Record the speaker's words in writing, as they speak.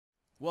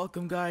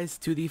Welcome guys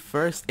to the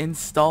first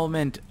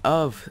installment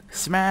of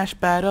Smash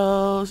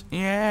Battles.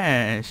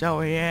 Yeah,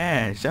 so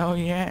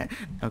yeah.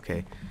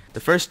 Okay,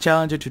 the first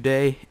challenger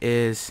today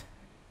is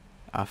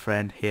our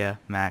friend here,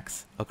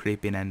 Max, a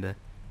creepy ender.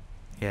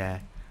 Yeah.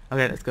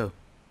 Okay, let's go.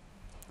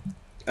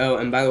 Oh,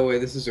 and by the way,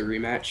 this is a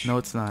rematch. No,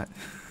 it's not.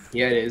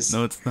 Yeah, it is.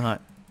 No, it's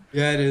not.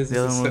 Yeah, it is.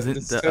 The other one This wasn't.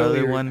 is The totally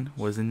other a one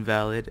was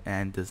invalid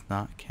and does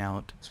not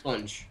count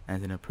Sponge.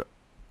 as an appro.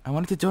 I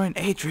wanted to join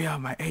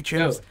Atrium. My No,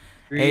 Atrium's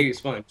free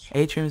Sponge.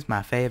 Atrium's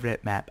my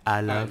favorite map.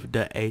 I love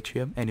the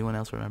Atrium. Anyone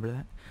else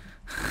remember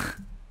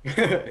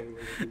that?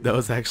 That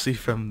was actually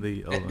from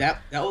the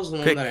that was the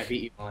one Quick. that I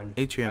beat you on. By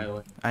the Atrium.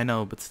 way. I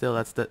know, but still,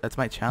 that's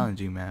my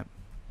challenging map.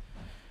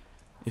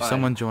 If Fine.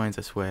 someone joins,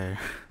 I swear.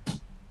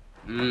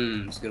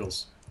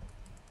 Skittles.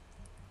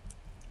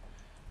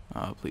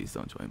 Oh, please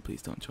don't join.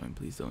 Please don't join.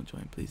 Please don't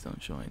join. Please don't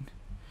join.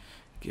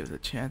 Give us a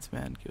chance,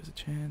 man. Give us a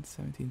chance.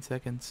 17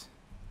 seconds.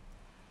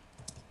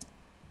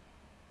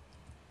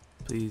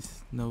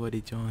 Please, nobody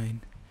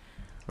join,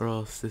 or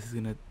else this is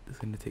gonna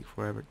take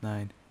forever.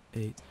 9,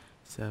 8,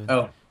 7.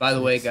 Oh, by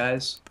the way, 6,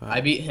 guys, 5,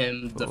 I beat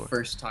him the 4,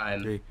 first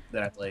time 3.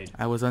 that I played.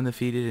 I was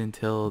undefeated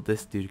until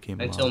this dude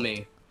came Until along.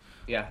 me.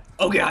 Yeah.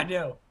 Oh God,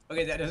 no.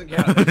 Okay, that doesn't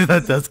count.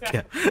 That does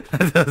count.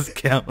 That does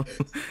count.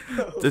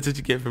 That's what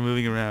you get for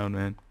moving around,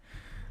 man.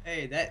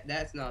 Hey,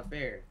 that's not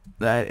fair.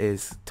 That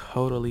is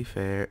totally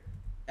fair.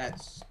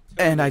 That's.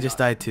 And I just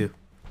died too.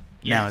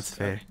 Now Yes, it's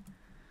fair. okay.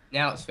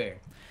 Now it's fair.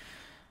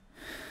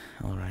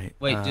 All right.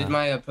 Wait, did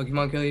my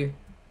Pokemon kill you?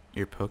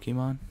 Your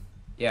Pokemon?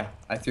 Yeah,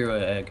 I threw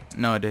an egg.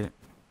 No, I didn't.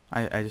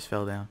 I just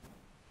fell down.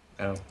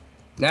 Oh.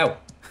 No.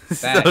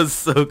 That was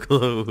so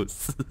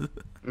close.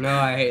 No,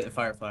 I hate the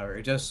fire flower.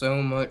 It does so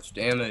much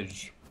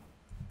damage.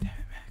 Damn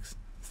it, Max.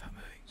 Stop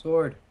moving.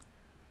 Sword.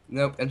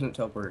 Nope, instant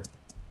teleporter.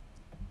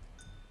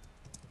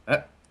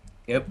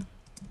 Yep.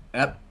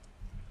 Yep.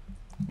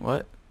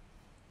 What?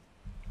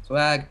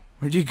 Swag.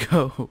 Where'd you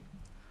go?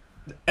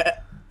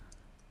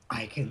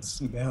 I can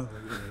smell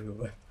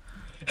you.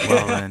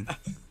 Well then.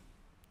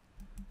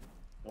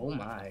 Oh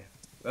my.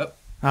 Up.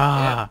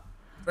 Ah.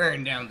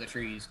 Burn down the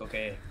trees,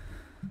 okay?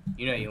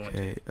 You know you want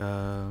to.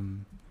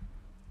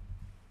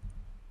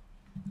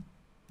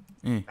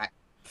 Okay.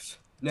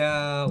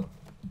 No.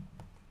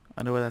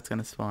 I know where that's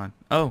gonna spawn.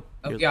 Oh.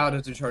 Oh God,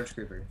 it's a charge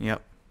creeper.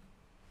 Yep.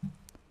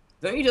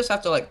 Don't you just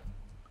have to like?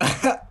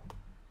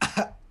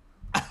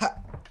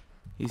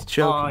 He's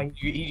choking. Oh,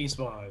 he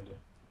despawned.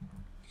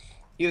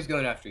 He was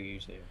going after you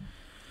too.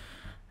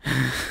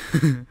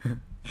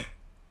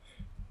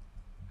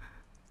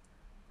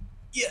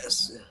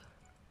 Yes.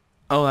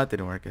 Oh, that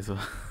didn't work as well.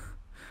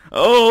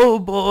 Oh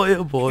boy,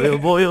 oh boy, oh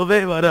boy, oh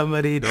baby,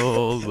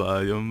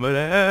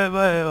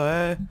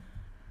 oh.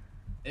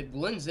 It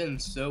blends in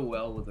so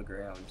well with the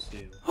ground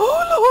too.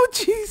 Oh Lord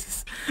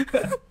Jesus!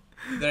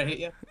 Did I hit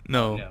you?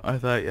 No, No. I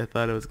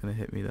thought it was gonna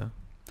hit me though.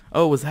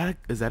 Oh, was that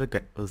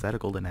a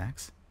golden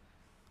axe?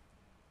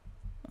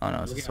 Oh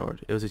no, it's a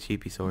sword. It was a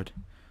cheapy sword.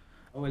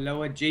 Oh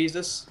Lord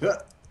Jesus!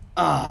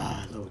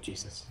 Ah, Lord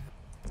Jesus!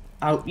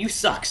 Oh, you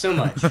suck so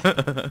much.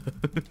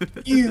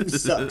 You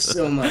suck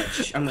so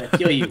much. I'm gonna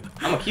kill you.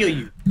 I'm gonna kill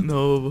you.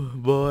 No,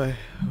 boy.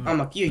 I'm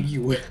gonna kill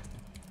you.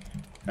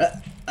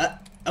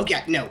 Oh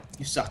God, no!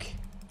 You suck.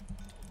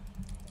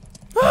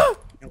 No,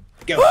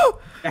 go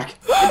back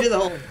into the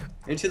hole.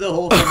 Into the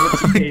hole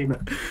from the game.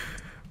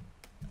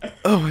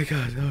 Oh my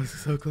God, that was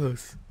so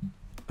close.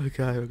 Oh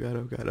God, oh God,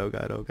 oh God, oh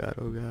God, oh God,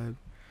 oh God.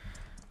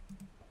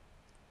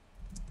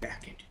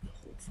 Back into the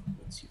hole from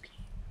whence you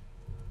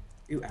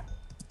came. Ooh, ow.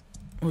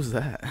 What was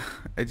that?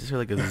 I just heard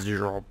like a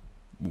zero.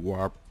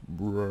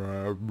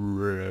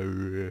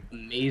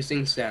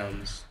 Amazing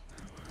sounds.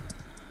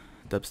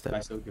 By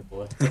Dubstep. Solja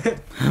boy.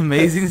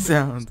 Amazing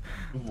sound.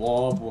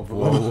 Whoa, whoa,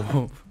 Whoa,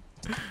 whoa.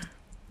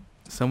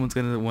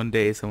 One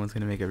day someone's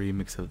gonna make a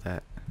remix of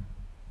that.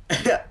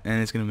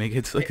 And it's gonna make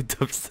it like a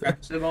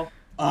dubstep. Snowball?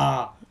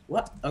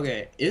 What?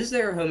 Okay, is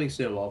there a homing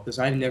snowball? Because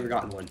I've never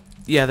gotten one.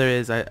 Yeah, there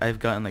is. I've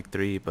gotten like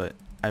 3, but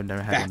I've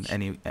never had one With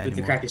anymore.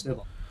 the cracky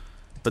snowball.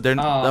 But they're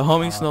the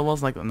homing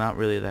snowball's like not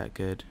really that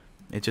good.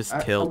 It just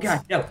tilts. Oh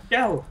God,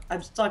 no!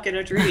 I'm stuck in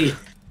a tree.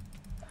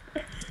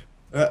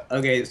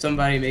 Okay,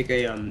 somebody make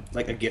a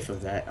like a gif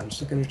of that. I'm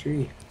stuck in a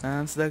tree.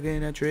 I'm stuck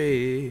in a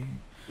tree.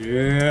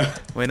 Yeah.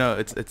 Wait, no,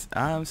 it's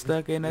I'm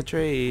stuck in a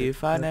tree,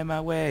 finding my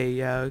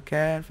way out,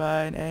 can't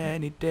find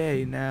any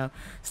day now.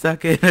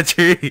 Stuck in a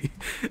tree.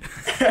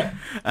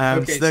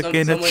 I'm stuck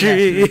in a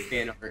tree.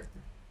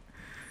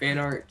 Fan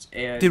art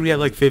and. Dude, we have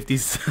like 50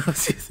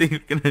 subs. You think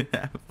we're gonna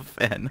have a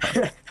fan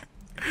art?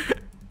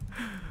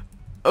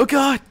 Oh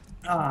God!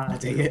 Ah,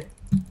 dang it.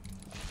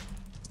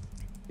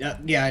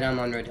 Yeah, I'm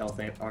on red health,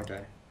 aren't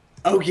I?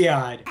 Oh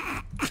God!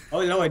 Oh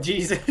Lord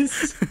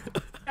Jesus!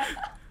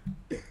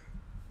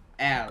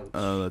 Ouch.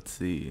 Let's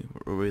see.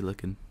 Where are we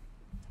looking?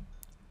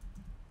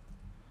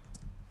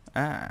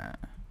 Ah.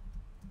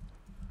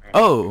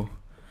 Oh!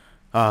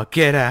 Oh,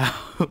 get out!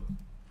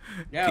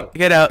 No.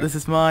 Get out! This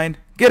is mine!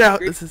 Get out!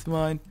 This is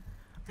mine!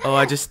 Oh,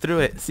 I just threw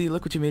it. See,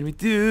 look what you made me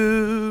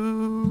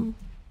do!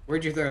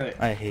 Where'd you throw it?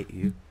 I hate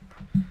you.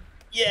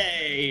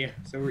 Yay!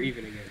 So we're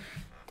even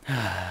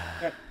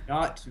again.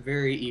 Not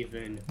very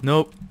even,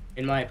 Nope.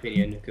 in my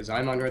opinion, because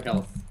I'm on red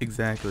health.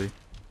 Exactly.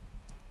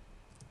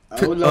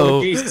 Oh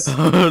Lord Jesus!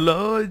 Oh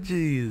Lord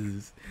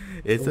Jesus!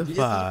 It's a Jesus.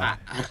 fire.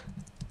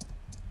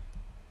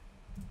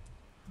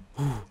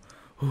 Oh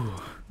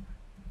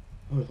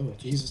Lord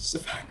Jesus! It's a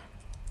fire.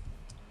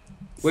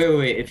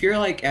 Wait. If you're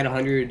like at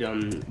 100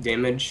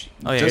 damage,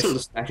 Oh, yeah, doesn't the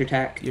smash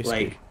attack you're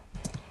like?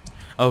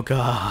 Oh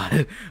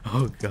God.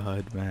 Oh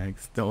God,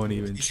 Max. Don't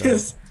even try.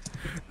 Just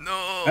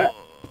No.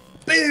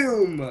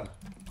 boom!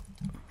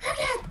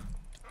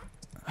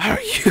 How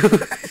are you?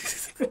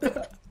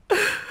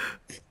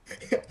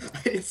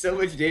 I did so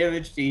much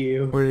damage to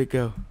you. Where'd it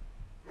go?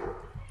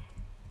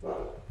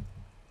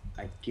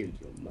 I killed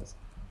your muzzle.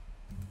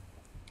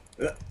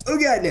 Oh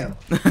God, no!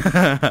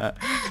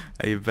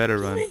 You better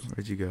run.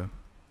 Where'd you go?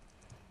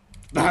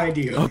 Behind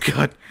you. Oh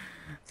God.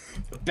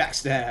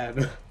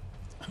 Backstab.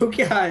 Oh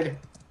God.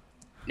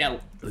 No.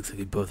 Looks like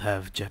we both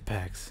have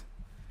jetpacks.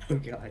 Oh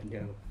God,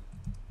 no.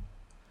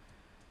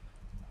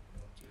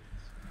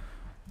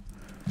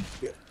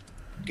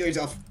 Kill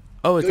yourself.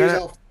 Oh, is Kill that?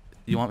 yourself.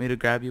 You want me to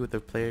grab you with the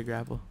player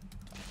grapple?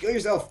 Kill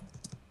yourself.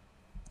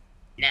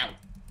 Now.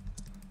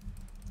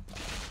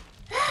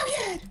 Oh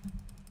God.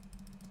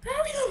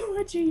 Oh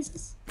Lord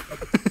Jesus.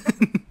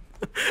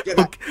 Get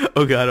back.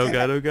 Oh God! Oh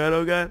God! Oh God!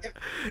 Oh God!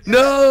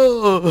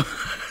 No!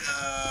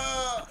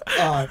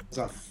 Oh, it's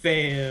a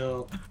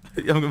fail.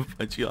 I'm gonna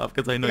punch you off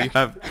because I know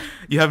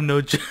you have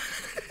no.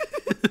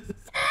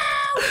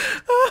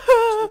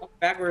 Walk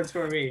backwards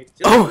for me.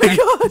 Just Oh my back-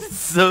 God! It's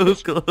so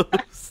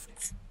close.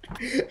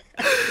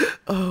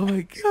 Oh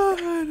my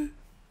God!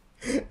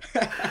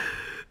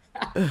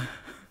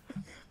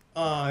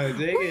 Oh,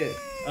 dang it.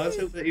 I was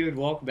hoping that you would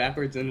walk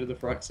backwards into the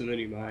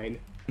proximity mine.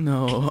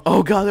 No!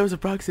 Oh God! There was a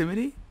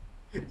proximity.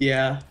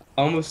 Yeah,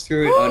 almost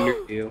threw it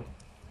under you.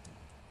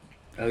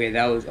 Okay,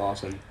 that was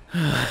awesome.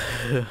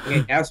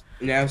 Okay,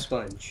 now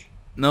sponge.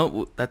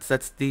 No, that's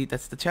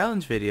the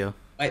challenge video.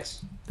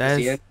 That's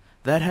the end.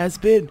 That has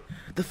been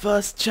the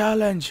first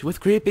challenge with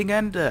Creeping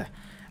Ender.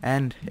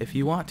 And if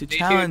you want to Stay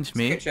challenge tuned,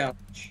 me, second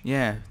challenge.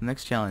 yeah,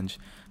 next challenge.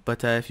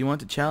 But if you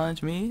want to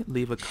challenge me,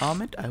 leave a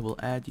comment. I will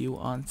add you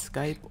on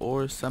Skype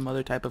or some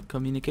other type of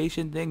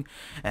communication thing,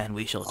 and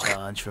we shall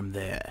challenge from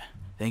there.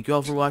 Thank you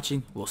all for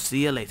watching. We'll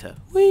see you later.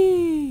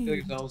 Whee! Kill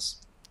yourselves.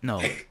 No.